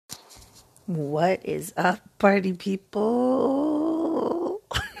What is up, party people?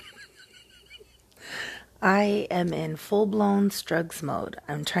 I am in full-blown strugs mode.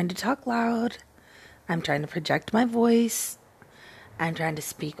 I'm trying to talk loud. I'm trying to project my voice. I'm trying to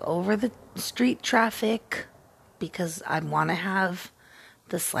speak over the street traffic because I want to have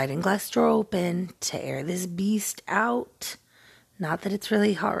the sliding glass door open to air this beast out. Not that it's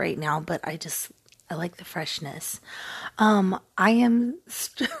really hot right now, but I like the freshness. I am,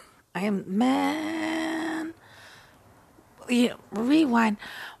 man. Rewind.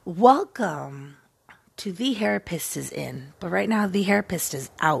 Welcome to The Therapist is in, but right now The Therapist is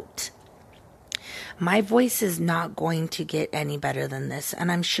out. My voice is not going to get any better than this,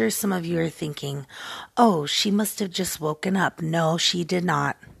 and I'm sure some of you are thinking, oh, she must have just woken up. No, she did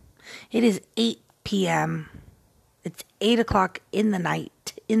not. It is 8 p.m. It's 8 o'clock in the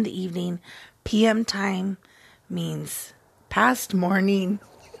night, in the evening. PM time means past morning.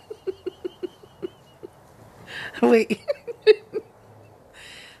 Wait.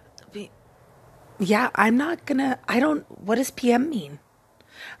 Yeah, what does PM mean?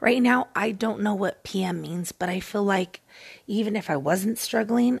 Right now, I don't know what PM means, but I feel like even if I wasn't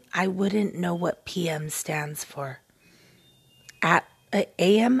struggling, I wouldn't know what PM stands for.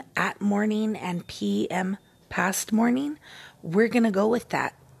 AM at morning and PM past morning, we're going to go with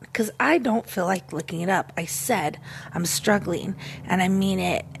that because I don't feel like looking it up. I said I'm struggling, and I mean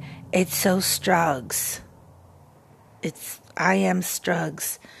it. It's so strugs. I am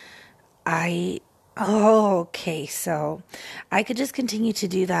strugs. Okay, so I could just continue to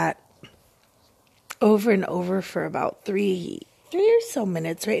do that over and over for about three or so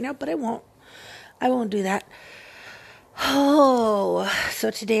minutes right now, but I won't do that. Oh,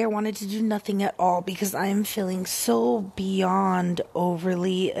 so today I wanted to do nothing at all because I'm feeling so beyond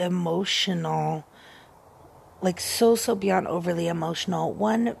overly emotional. Like so beyond overly emotional.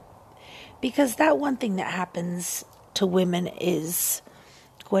 One, because that one thing that happens to women is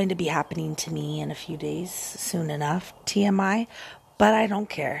going to be happening to me in a few days, soon enough, TMI, but I don't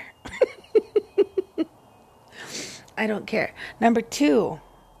care. I don't care. Number two,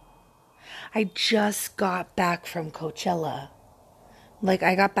 I just got back from Coachella. Like,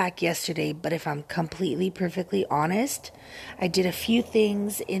 I got back yesterday, but if I'm perfectly honest, I did a few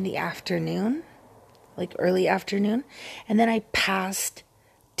things in the afternoon, like early afternoon, and then I passed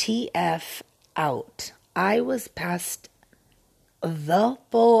TF out. I was passed the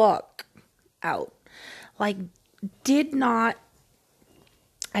fuck out. Like, I did not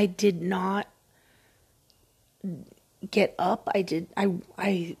get up.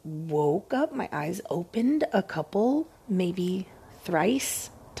 I woke up, my eyes opened a couple, maybe thrice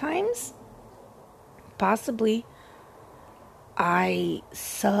times. Possibly. I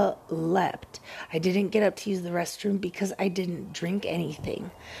slept. I didn't get up to use the restroom because I didn't drink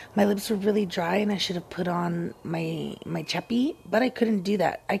anything. My lips were really dry and I should have put on my cheppy, but I couldn't do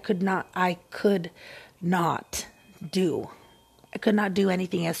that. I could not do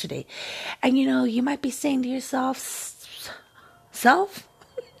anything yesterday. And you might be saying to yourself, self?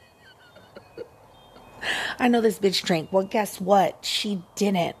 I know this bitch drank. Well, guess what? She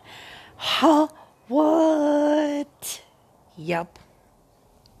didn't. Huh? What? Yep.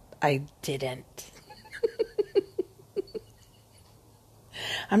 I didn't.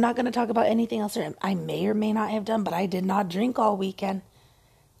 I'm not going to talk about anything else I may or may not have done, but I did not drink all weekend.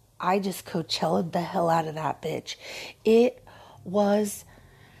 I just Coachella'd the hell out of that bitch. It was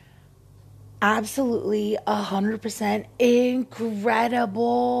absolutely 100%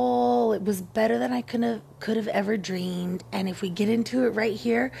 incredible. It was better than I could have ever dreamed. And if we get into it right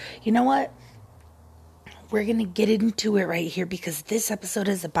here, you know what? We're going to get into it right here because this episode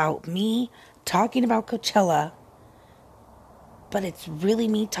is about me talking about Coachella, but it's really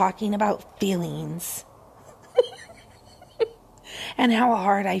me talking about feelings and how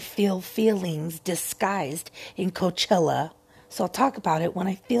hard I feel feelings disguised in Coachella. So I'll talk about it when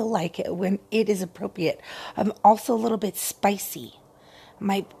I feel like it, when it is appropriate. I'm also a little bit spicy.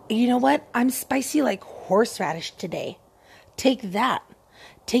 You know what? I'm spicy like horseradish today. Take that.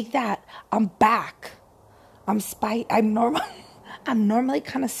 I'm back. I'm normally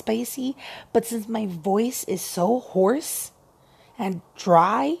kind of spicy, but since my voice is so hoarse and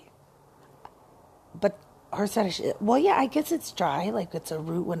dry, but horseradish, well, yeah, I guess it's dry, like it's a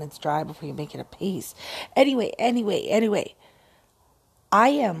root when it's dry before you make it a paste. Anyway, I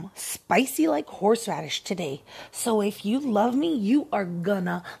am spicy like horseradish today. So if you love me, you are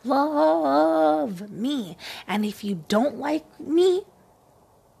gonna love me. And if you don't like me,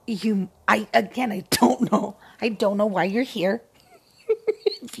 I don't know. I don't know why you're here.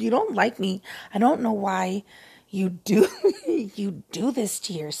 If you don't like me, I don't know why You do you do this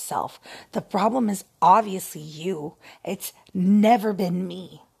to yourself. The problem is obviously you. It's never been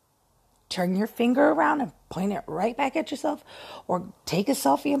me. Turn your finger around and point it right back at yourself, or take a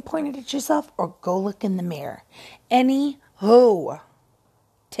selfie and point it at yourself, or go look in the mirror. Anywho,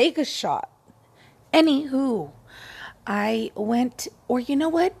 take a shot. Anywho, I went, or you know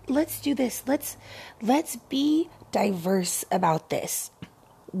what? Let's do this. Let's be diverse about this.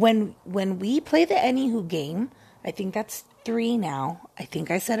 When we play the anywho game, I think that's 3 now. I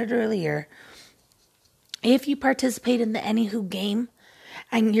think I said it earlier. If you participate in the anywho game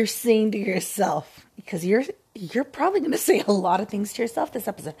and you're saying to yourself, because you're probably going to say a lot of things to yourself this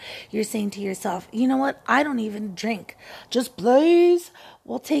episode. You're saying to yourself, you know what? I don't even drink. Just please,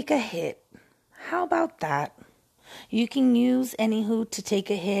 we'll take a hit. How about that? You can use anywho to take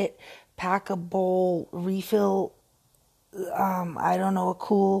a hit, pack a bowl, refill, I don't know, a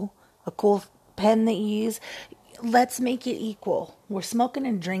cool pen that you use. Let's make it equal. We're smoking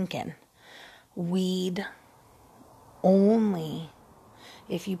and drinking. Weed only.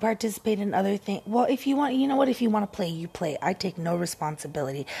 If you participate in other things, well, if you want, you know what, if you want to play, you play. I take no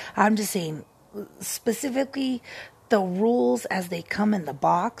responsibility. I'm just saying, specifically, the rules as they come in the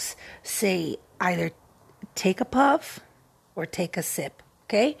box say either take a puff or take a sip.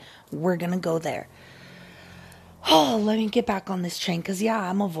 Okay? We're going to go there. Oh, let me get back on this train, because yeah,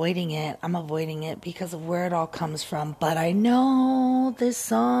 I'm avoiding it because of where it all comes from. But I know there's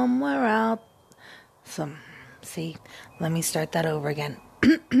somewhere out. See, let me start that over again.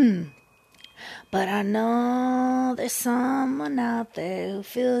 But I know there's someone out there who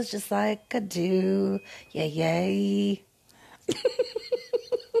feels just like I do. Yay.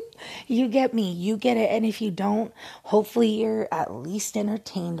 You get me. You get it. And if you don't, hopefully you're at least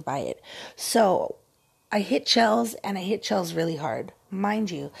entertained by it. So I hit Chells, and I hit Chells really hard.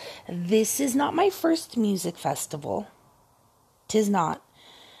 Mind you, this is not my first music festival. 'Tis not.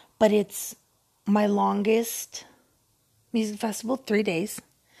 But it's my longest music festival, 3 days.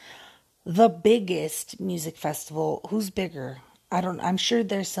 The biggest music festival. Who's bigger? I'm sure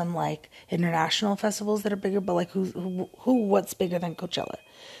there's some like international festivals that are bigger, but like what's bigger than Coachella?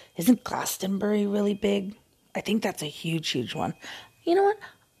 Isn't Glastonbury really big? I think that's a huge one. You know what?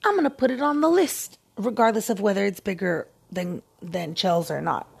 I'm going to put it on the list, regardless of whether it's bigger than Chells or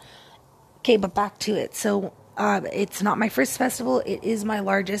not. Okay, but back to it. So, it's not my first festival. It is my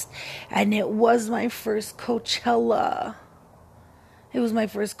largest, and it was my first Coachella. It was my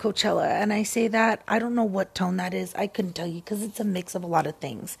first Coachella, and I say that, I don't know what tone that is. I couldn't tell you, because it's a mix of a lot of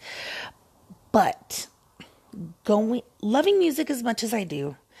things. But loving music as much as I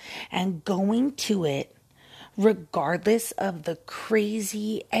do, and going to it, regardless of the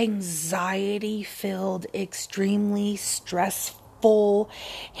crazy, anxiety-filled, extremely stressful,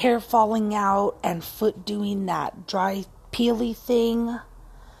 hair falling out, and foot doing that dry, peely thing,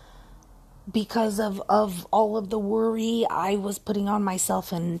 because of all of the worry I was putting on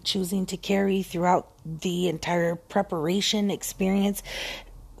myself and choosing to carry throughout the entire preparation experience.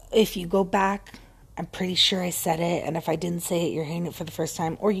 If you go back, I'm pretty sure I said it, and if I didn't say it, you're hearing it for the first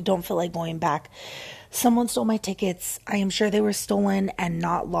time, or you don't feel like going back. Someone stole my tickets. I am sure they were stolen and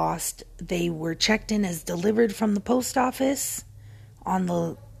not lost. They were checked in as delivered from the post office on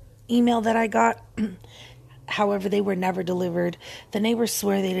the email that I got. However, they were never delivered. The neighbors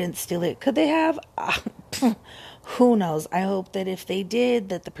swear they didn't steal it. Could they have? Who knows? I hope that if they did,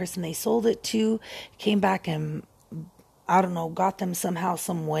 that the person they sold it to came back and, I don't know, got them somehow,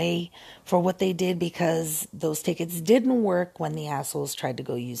 some way for what they did, because those tickets didn't work when the assholes tried to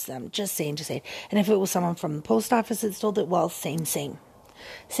go use them. Just saying. And if it was someone from the post office that stole it, well, same.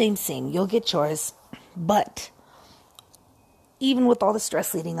 You'll get yours. But even with all the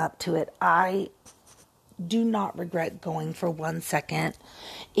stress leading up to it, I do not regret going for 1 second.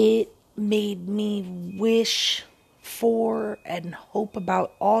 It made me wish for and hope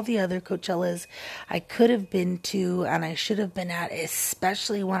about all the other Coachellas I could have been to and I should have been at,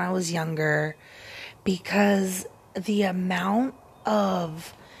 especially when I was younger, because the amount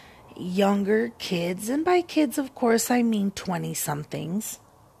of younger kids, and by kids, of course, I mean 20-somethings,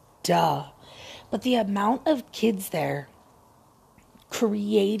 but the amount of kids there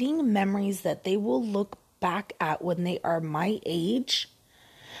creating memories that they will look back at when they are my age.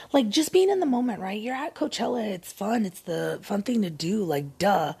 Like, just being in the moment, right? You're at Coachella. It's fun. It's the fun thing to do. Like,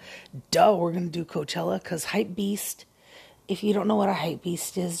 duh, we're going to do Coachella, because Hype Beast, if you don't know what a Hype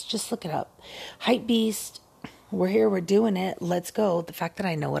Beast is, just look it up. Hype Beast, we're here, we're doing it, let's go. The fact that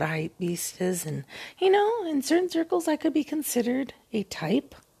I know what a Hype Beast is, and, you know, in certain circles, I could be considered a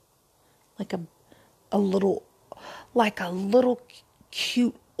type. Like a little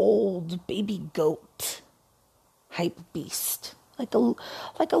cute old baby goat. hype beast. Like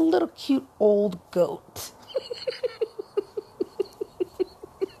a little cute old goat.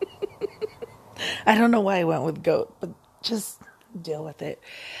 I don't know why I went with goat, but just deal with it.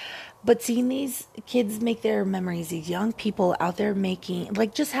 But seeing these kids make their memories, these young people out there making,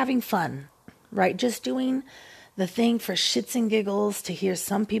 like, just having fun, right? Just doing the thing for shits and giggles, to hear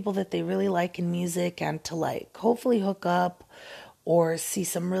some people that they really like in music, and to, like, hopefully hook up or see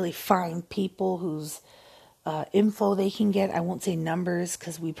some really fine people whose info they can get. I won't say numbers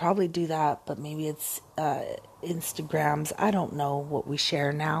because we probably do that, but maybe it's Instagrams. I don't know what we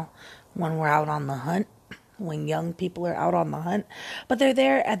share now when we're out on the hunt, when young people are out on the hunt. But they're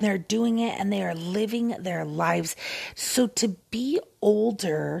there and they're doing it and they are living their lives. So to be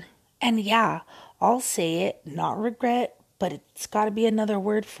older, and yeah, I'll say it, not regret, but it's got to be another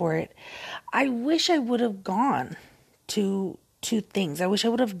word for it. I wish I would have gone to things. I wish I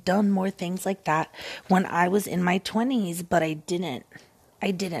would have done more things like that when I was in my 20s, but I didn't.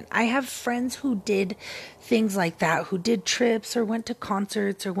 I have friends who did things like that, who did trips or went to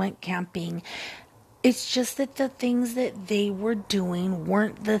concerts or went camping. It's just that the things that they were doing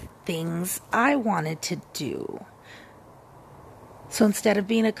weren't the things I wanted to do. So instead of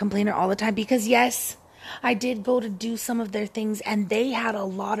being a complainer all the time, because yes, I did go to do some of their things and they had a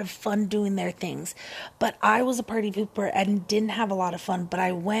lot of fun doing their things. But I was a party pooper and didn't have a lot of fun. But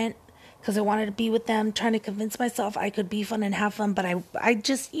I went because I wanted to be with them, trying to convince myself I could be fun and have fun. But I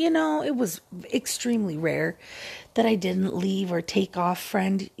just, it was extremely rare that I didn't leave or take off,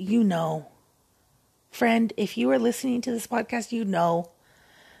 friend. Friend, if you are listening to this podcast,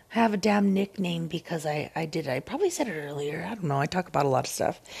 I have a damn nickname because I did. I probably said it earlier. I don't know. I talk about a lot of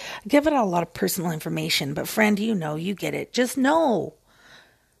stuff. I give it out a lot of personal information. But friend, you get it. Just know,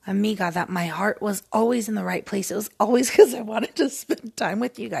 amiga, that my heart was always in the right place. It was always because I wanted to spend time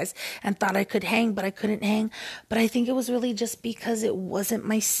with you guys and thought I could hang, but I couldn't hang. But I think it was really just because it wasn't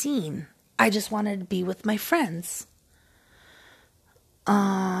my scene. I just wanted to be with my friends.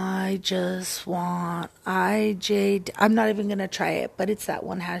 I'm not even going to try it, but it's that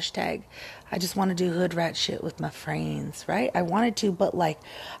one hashtag. I just want to do hood rat shit with my friends, right? I wanted to, but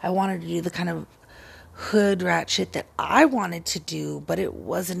I wanted to do the kind of hood rat shit that I wanted to do, but it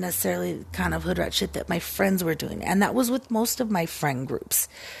wasn't necessarily the kind of hood rat shit that my friends were doing. And that was with most of my friend groups.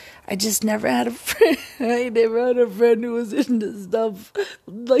 I just never had a friend. I never had a friend who was into stuff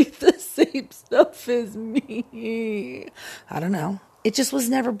like the same stuff as me. I don't know. It just was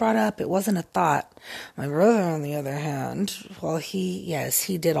never brought up. It wasn't a thought. My brother, on the other hand, well, he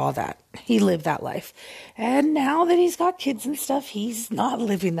did all that. He lived that life. And now that he's got kids and stuff, he's not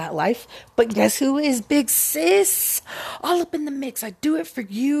living that life. But guess who is? Big sis. All up in the mix. I do it for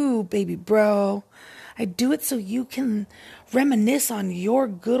you, baby bro. I do it so you can reminisce on your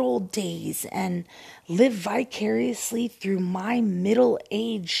good old days and live vicariously through my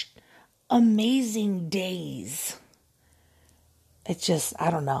middle-aged amazing days. It's just,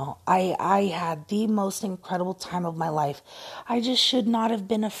 I don't know. I had the most incredible time of my life. I just should not have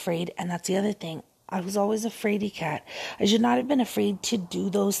been afraid. And that's the other thing. I was always a fraidy cat. I should not have been afraid to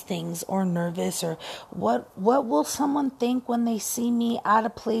do those things or nervous or what will someone think when they see me at a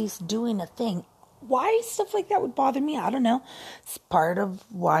place doing a thing? Why stuff like that would bother me? I don't know. It's part of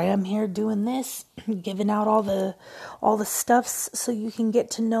why I'm here doing this, giving out all the stuffs so you can get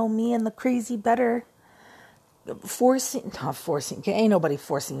to know me and the crazy better. Not forcing, ain't nobody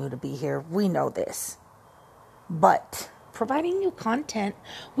forcing you to be here. We know this. But providing you content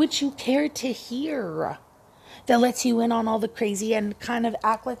which you care to hear, that lets you in on all the crazy and kind of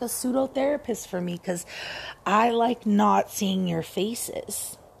act like a pseudo therapist for me, because I like not seeing your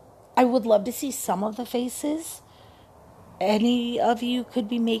faces. I would love to see some of the faces any of you could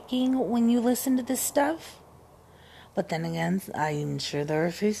be making when you listen to this stuff. But then again, I'm sure there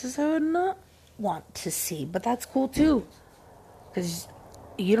are faces I would not want to see, but that's cool too, because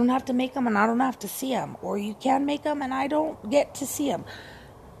you don't have to make them and I don't have to see them, or you can make them and I don't get to see them.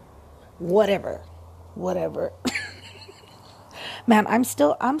 Whatever. Man, I'm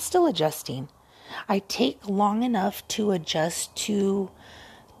still adjusting. I take long enough to adjust to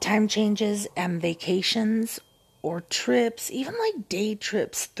time changes and vacations or trips. Even like day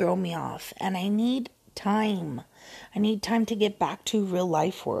trips throw me off, and I need time. I need time to get back to real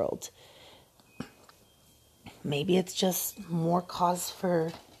life world. Maybe it's just more cause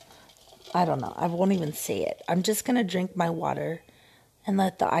for, I don't know. I won't even say it. I'm just going to drink my water and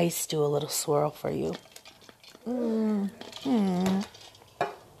let the ice do a little swirl for you.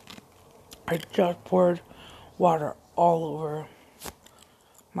 I just poured water all over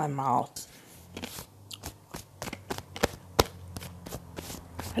my mouth.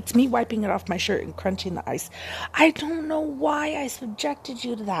 That's me wiping it off my shirt and crunching the ice. I don't know why I subjected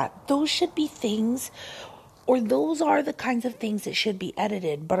you to that. Those should be things, or those are the kinds of things that should be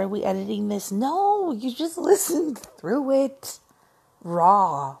edited. But are we editing this? No, you just listened through it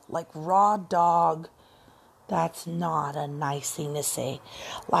raw, like raw dog. That's not a nice thing to say.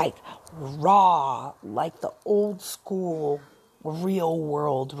 Like raw, like the old school real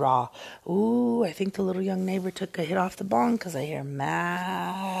world raw. Ooh, I think the little young neighbor took a hit off the bong because I hear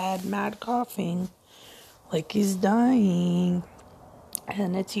mad coughing. Like he's dying.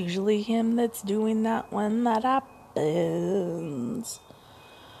 And it's usually him that's doing that when that happens.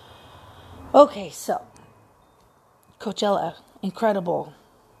 Okay, so Coachella, incredible.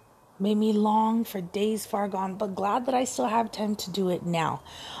 Made me long for days far gone, but glad that I still have time to do it now.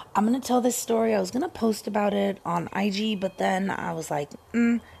 I'm going to tell this story. I was going to post about it on IG, but then I was like,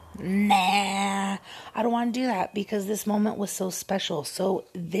 nah, I don't want to do that because this moment was so special. So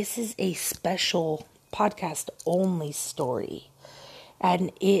this is a special podcast only story.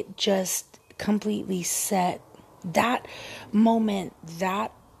 And it just completely set that moment,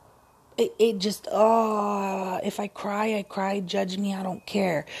 that it just, if I cry, judge me, I don't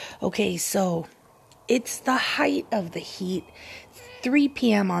care. Okay, so it's the height of the heat, 3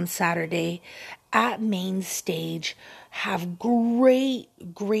 p.m. on Saturday at main stage. Have great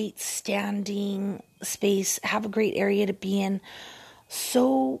standing space, have a great area to be in.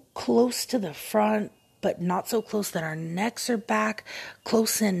 So close to the front, but not so close that our necks are back,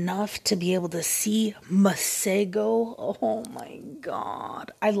 close enough to be able to see Masego. Oh my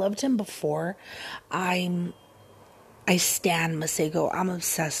God. I loved him before. I stan Masego. I'm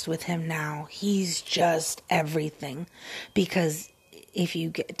obsessed with him now. He's just everything. Because if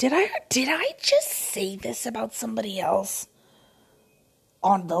you get, did I just say this about somebody else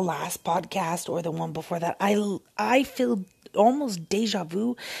on the last podcast or the one before that? I feel almost deja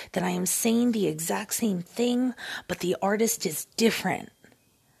vu that I am saying the exact same thing, but the artist is different.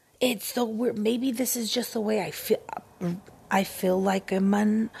 It's so weird. Maybe this is just the way I feel. I feel like I'm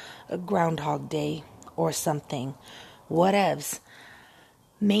on a Groundhog Day or something. Whatevs.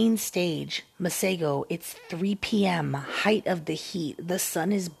 Main stage, Masego, it's 3 p.m., height of the heat. The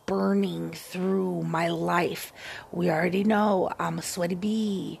sun is burning through my life. We already know I'm a sweaty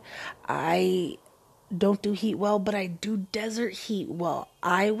bee. I don't do heat well, but I do desert heat well.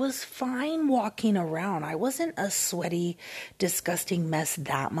 I was fine walking around. I wasn't a sweaty, disgusting mess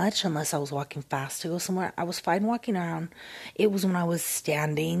that much unless I was walking fast to go somewhere. I was fine walking around. It was when I was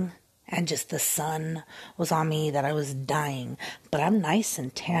standing and just the sun was on me that I was dying. But I'm nice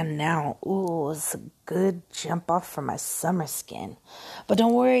and tan now. Ooh, it was a good jump off from my summer skin. But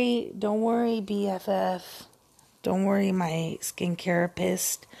don't worry, BFF. Don't worry, my skincare.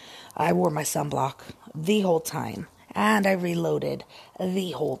 I wore my sunblock the whole time. And I reloaded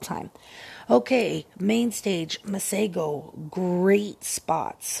the whole time. Okay, main stage, Masego, great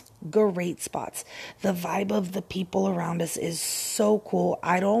spots. The vibe of the people around us is so cool.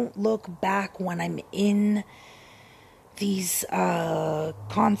 I don't look back when I'm in these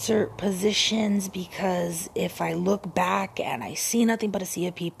concert positions, because if I look back and I see nothing but a sea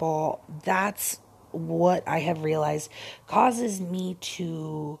of people, that's what I have realized causes me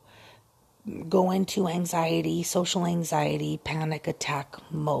to go into anxiety, social anxiety, panic attack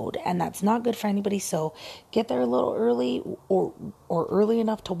mode. And that's not good for anybody. So get there a little early or early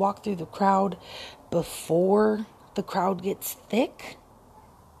enough to walk through the crowd before the crowd gets thick.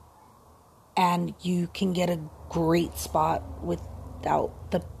 And you can get a great spot without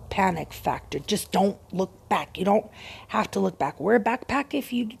the panic factor. Just don't look back. You don't have to look back. Wear a backpack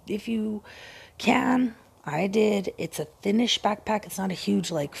if you can. I did. It's a thinnish backpack. It's not a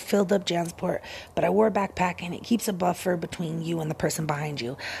huge, like, filled up Jansport, but I wore a backpack and it keeps a buffer between you and the person behind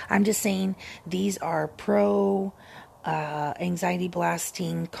you. I'm just saying these are pro anxiety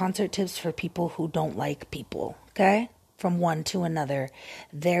blasting concert tips for people who don't like people. Okay? From one to another.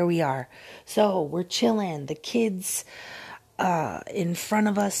 There we are. So we're chilling. The kids in front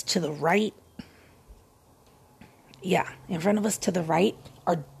of us to the right. Yeah, in front of us to the right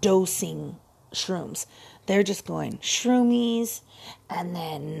are dosing shrooms. They're just going shroomies, and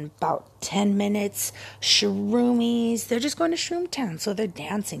then about 10 minutes, shroomies. They're just going to Shroom Town, so they're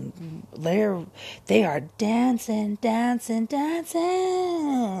dancing. They are dancing.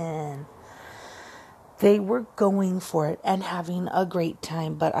 They were going for it and having a great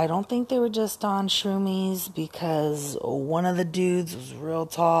time, but I don't think they were just on shroomies, because one of the dudes was real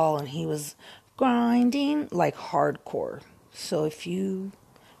tall and he was grinding like hardcore. So if you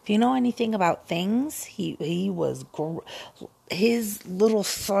know anything about things, he was his little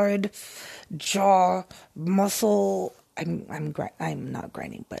side jaw muscle I'm not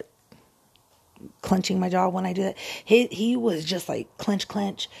grinding, but clenching my jaw when I do that. He was just like clench,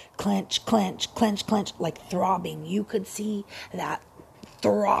 clench, clench, clench, clench, clench, like throbbing. You could see that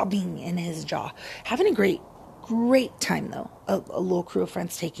throbbing in his jaw. Having a great time though. A little crew of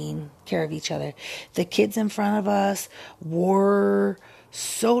friends taking care of each other. The kids in front of us were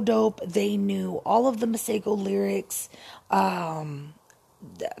so dope. They knew all of the Masego lyrics.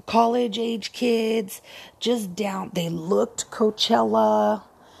 College age kids, just down. They looked Coachella.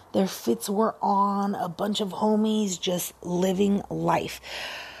 Their fits were on. A bunch of homies just living life.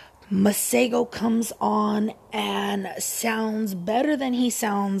 Masego comes on and sounds better than he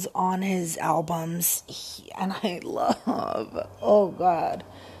sounds on his albums. And I love, oh God,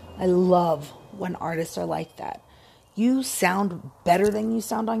 I love when artists are like that. You sound better than you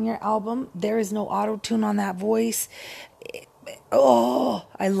sound on your album. There is no auto-tune on that voice. Oh,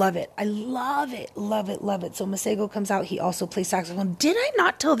 I love it. I love it. Love it. Love it. So Masego comes out. He also plays saxophone. Did I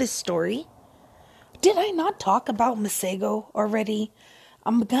not tell this story? Did I not talk about Masego already?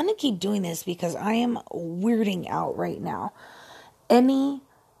 I'm going to keep doing this because I am weirding out right now. Any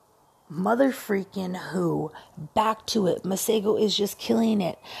mother freaking who, back to it. Masego is just killing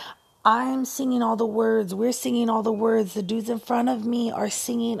it. I'm singing all the words. We're singing all the words. The dudes in front of me are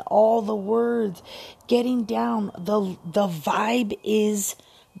singing all the words. Getting down. The vibe is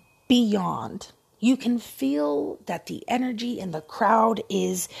beyond. You can feel that the energy in the crowd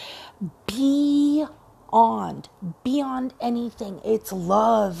is beyond anything. It's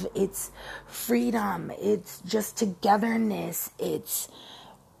love. It's freedom. It's just togetherness. It's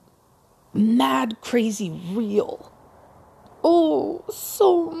mad, crazy, real. Oh,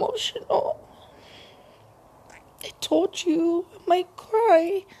 so emotional. I told you, I might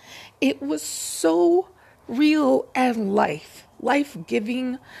cry. It was so real and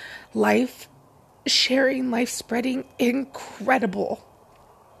life-giving, life-sharing, life-spreading, incredible.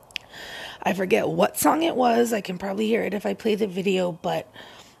 I forget what song it was. I can probably hear it if I play the video, but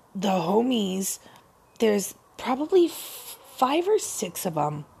the homies, there's probably 5 or 6 of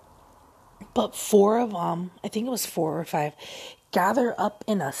them. But 4 of them, I think it was 4 or 5, gather up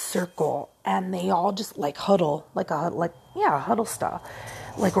in a circle and they all just like huddle, huddle style,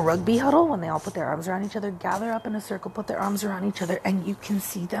 like a rugby huddle when they all put their arms around each other, gather up in a circle, put their arms around each other, and you can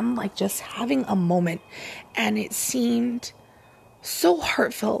see them like just having a moment. And it seemed so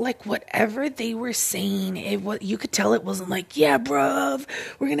heartfelt, like whatever they were saying, you could tell it wasn't like, yeah, bruv,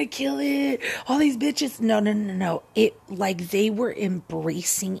 we're gonna kill it, all these bitches. No. It, like, they were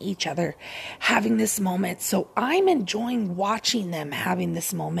embracing each other, having this moment. So I'm enjoying watching them having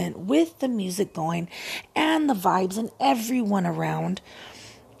this moment with the music going and the vibes and everyone around.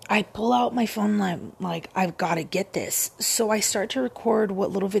 I pull out my phone and I'm like, I've got to get this. So I start to record what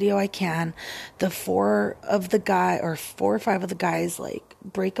little video I can. The 4 or 5 of the guys like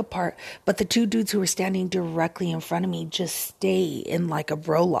break apart, but the 2 dudes who were standing directly in front of me just stay in like a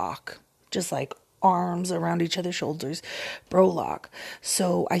bro lock, just like arms around each other's shoulders, bro lock.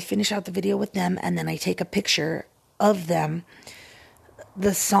 So I finish out the video with them and then I take a picture of them.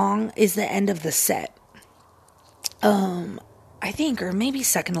 The song is the end of the set. I think, or maybe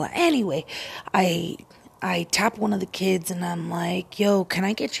second to last. Anyway, I tap one of the kids and I'm like, yo, can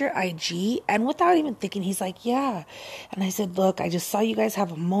I get your IG? And without even thinking, he's like, yeah. And I said, look, I just saw you guys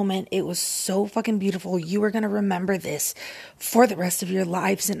have a moment. It was so fucking beautiful. You are going to remember this for the rest of your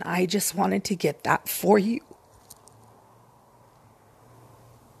lives. And I just wanted to get that for you.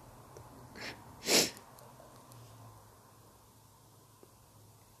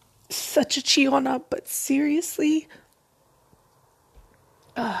 Such a chiona, but seriously,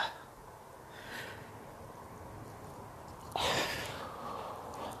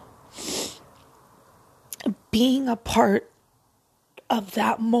 being a part of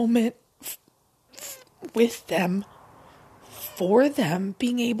that moment with them, for them,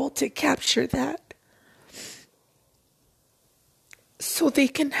 being able to capture that so they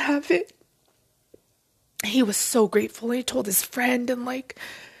can have it. He was so grateful. He told his friend and like,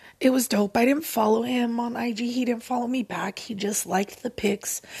 it was dope. I didn't follow him on IG. He didn't follow me back. He just liked the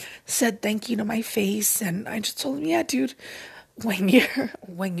pics, said thank you to my face. And I just told him, yeah, dude, when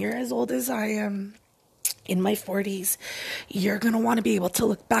you're as old as I am, in my 40s, you're going to want to be able to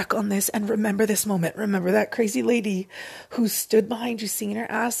look back on this and remember this moment. Remember that crazy lady who stood behind you singing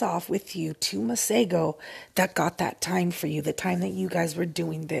her ass off with you to Masego that got that time for you, the time that you guys were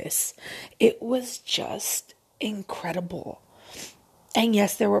doing this. It was just incredible. And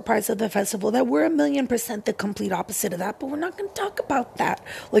yes, there were parts of the festival that were 1,000,000% the complete opposite of that, but we're not going to talk about that.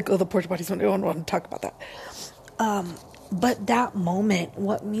 Like, oh, the porta potties, we don't want to talk about that. But that moment,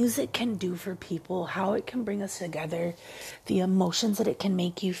 what music can do for people, how it can bring us together, the emotions that it can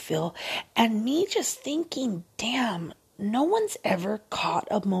make you feel, and me just thinking, damn, no one's ever caught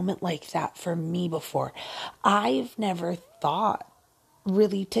a moment like that for me before. I've never thought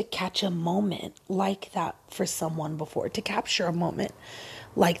really to catch a moment like that for someone before, to capture a moment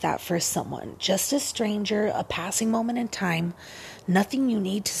like that for someone. Just a stranger, a passing moment in time, nothing you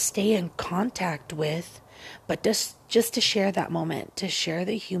need to stay in contact with, but just to share that moment, to share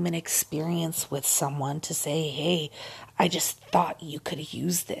the human experience with someone, to say, hey, I just thought you could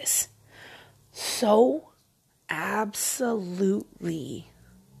use this. So absolutely,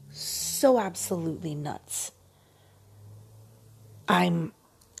 so absolutely nuts. I'm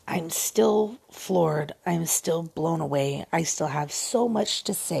I'm still floored. I'm still blown away. I still have so much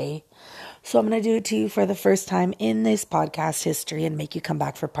to say. So I'm going to do it to you for the first time in this podcast history and make you come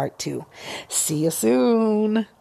back for part 2. See you soon.